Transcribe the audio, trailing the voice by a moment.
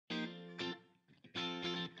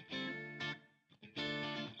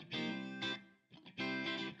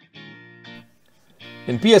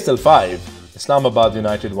In PSL 5, Islamabad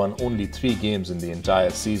United won only 3 games in the entire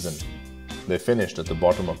season. They finished at the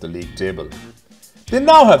bottom of the league table. They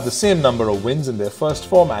now have the same number of wins in their first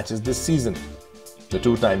 4 matches this season. The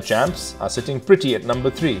two-time champs are sitting pretty at number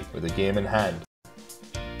 3 with a game in hand.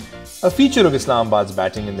 A feature of Islamabad's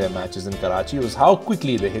batting in their matches in Karachi was how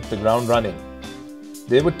quickly they hit the ground running.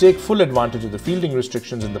 They would take full advantage of the fielding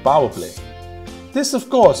restrictions in the power play. This, of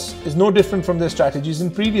course, is no different from their strategies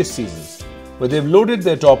in previous seasons, where they've loaded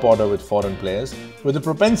their top order with foreign players with a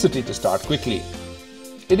propensity to start quickly.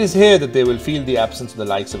 It is here that they will feel the absence of the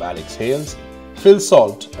likes of Alex Hales, Phil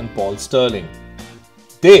Salt and Paul Sterling.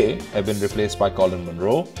 They have been replaced by Colin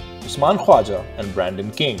Munro, Usman Khwaja and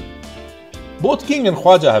Brandon King. Both King and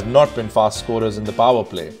Khwaja have not been fast scorers in the power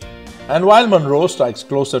play, and while Munro strikes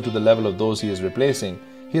closer to the level of those he is replacing,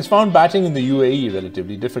 he has found batting in the UAE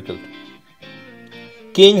relatively difficult.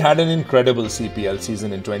 King had an incredible CPL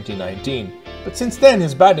season in 2019, but since then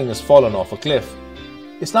his batting has fallen off a cliff.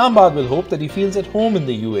 Islamabad will hope that he feels at home in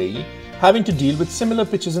the UAE, having to deal with similar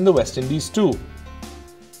pitches in the West Indies too.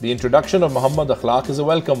 The introduction of Mohammad Akhlaq is a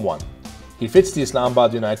welcome one. He fits the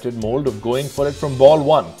Islamabad United mould of going for it from ball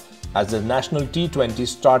 1, as the national T20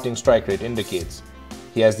 starting strike rate indicates.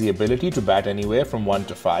 He has the ability to bat anywhere from 1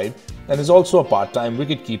 to 5 and is also a part-time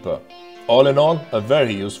wicketkeeper. All in all, a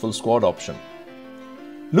very useful squad option.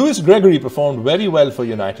 Lewis Gregory performed very well for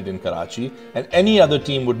United in Karachi, and any other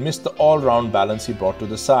team would miss the all-round balance he brought to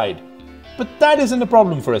the side. But that isn't a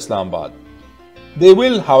problem for Islamabad. They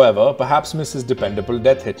will, however, perhaps miss his dependable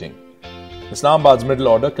death hitting. Islamabad's middle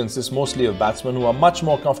order consists mostly of batsmen who are much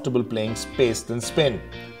more comfortable playing pace than spin.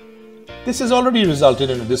 This has already resulted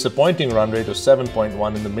in a disappointing run rate of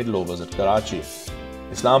 7.1 in the middle overs at Karachi.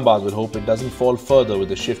 Islamabad will hope it doesn't fall further with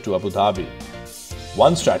the shift to Abu Dhabi.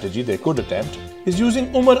 One strategy they could attempt is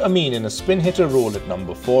using Umar Amin in a spin hitter role at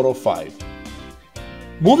number 4 or 5.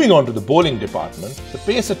 Moving on to the bowling department, the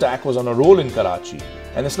pace attack was on a roll in Karachi,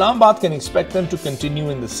 and Islamabad can expect them to continue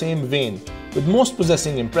in the same vein, with most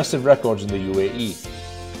possessing impressive records in the UAE.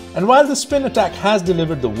 And while the spin attack has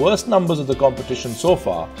delivered the worst numbers of the competition so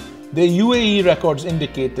far, their UAE records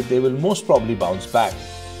indicate that they will most probably bounce back.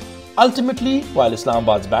 Ultimately, while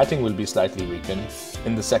Islamabad's batting will be slightly weakened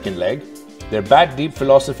in the second leg, their bat deep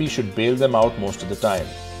philosophy should bail them out most of the time.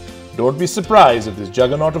 Don't be surprised if this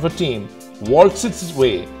juggernaut of a team waltzes its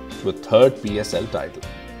way to a 3rd PSL title.